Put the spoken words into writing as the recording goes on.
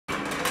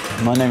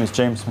My name is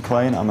James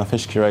Maclaine. I'm a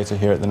fish curator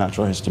here at the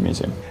Natural History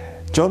Museum.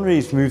 John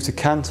Reeves moved to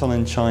Canton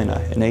in China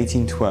in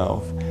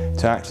 1812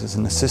 to act as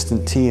an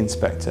assistant tea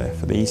inspector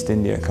for the East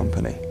India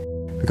Company.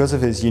 Because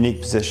of his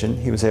unique position,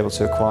 he was able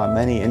to acquire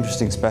many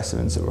interesting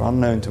specimens that were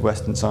unknown to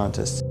Western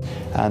scientists,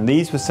 and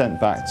these were sent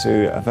back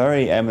to a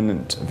very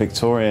eminent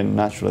Victorian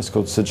naturalist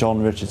called Sir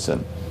John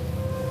Richardson.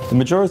 The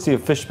majority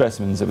of fish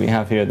specimens that we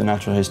have here at the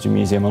Natural History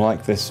Museum are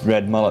like this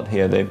red mullet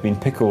here. They've been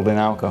pickled in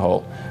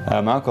alcohol.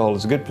 Alcohol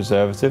is a good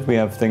preservative. We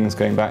have things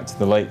going back to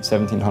the late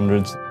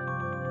 1700s.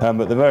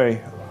 But the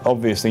very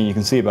obvious thing you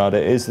can see about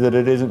it is that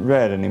it isn't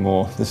red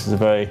anymore. This is a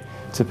very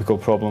typical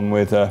problem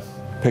with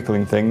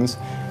pickling things.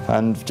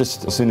 And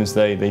just as soon as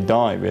they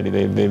die, really,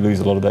 they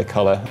lose a lot of their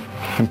colour.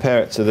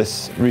 Compare it to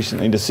this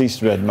recently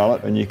deceased red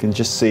mullet and you can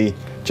just see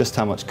just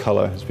how much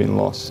colour has been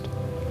lost.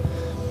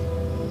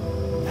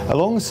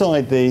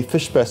 Alongside the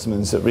fish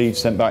specimens that Reeves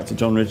sent back to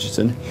John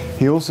Richardson,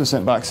 he also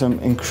sent back some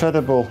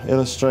incredible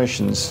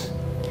illustrations.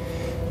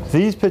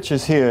 These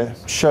pictures here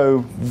show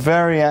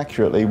very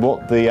accurately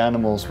what the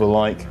animals were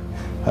like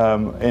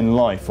in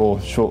life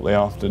or shortly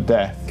after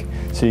death.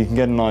 So you can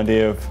get an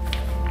idea of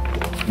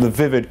the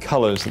vivid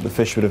colours that the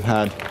fish would have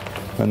had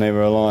when they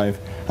were alive.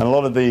 And a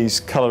lot of these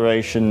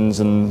colorations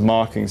and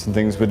markings and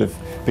things would have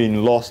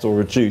been lost or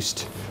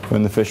reduced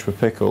when the fish were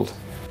pickled.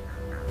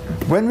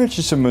 When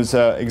Richardson was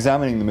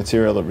examining the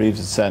material that Reeves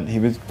had sent, he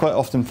would quite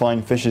often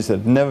find fishes that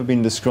had never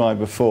been described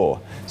before.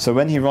 So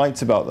when he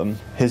writes about them,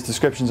 his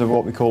descriptions are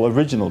what we call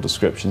original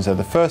descriptions. They're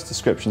the first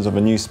descriptions of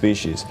a new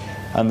species.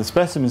 And the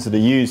specimens that are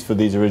used for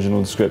these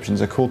original descriptions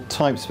are called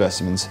type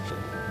specimens.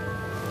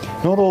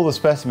 Not all the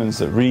specimens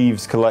that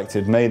Reeves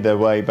collected made their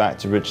way back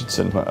to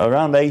Richardson.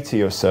 Around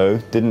 80 or so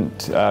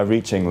didn't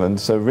reach England,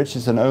 so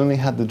Richardson only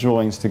had the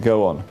drawings to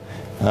go on.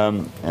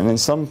 And in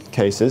some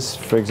cases,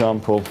 for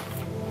example,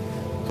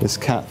 this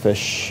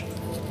catfish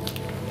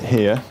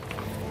here,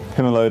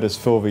 Himalotus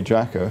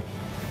fulvi-draco,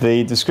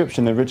 the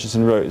description that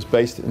Richardson wrote is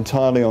based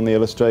entirely on the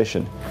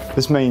illustration.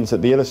 This means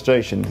that the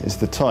illustration is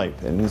the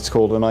type, and it's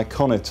called an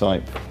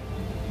iconotype.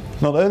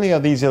 Not only are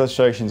these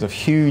illustrations of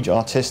huge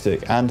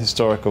artistic and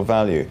historical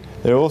value,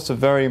 they're also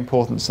very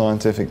important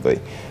scientifically.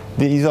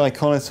 These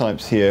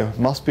iconotypes here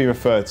must be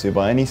referred to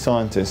by any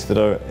scientists that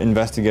are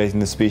investigating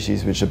the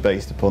species which are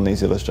based upon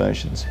these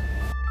illustrations.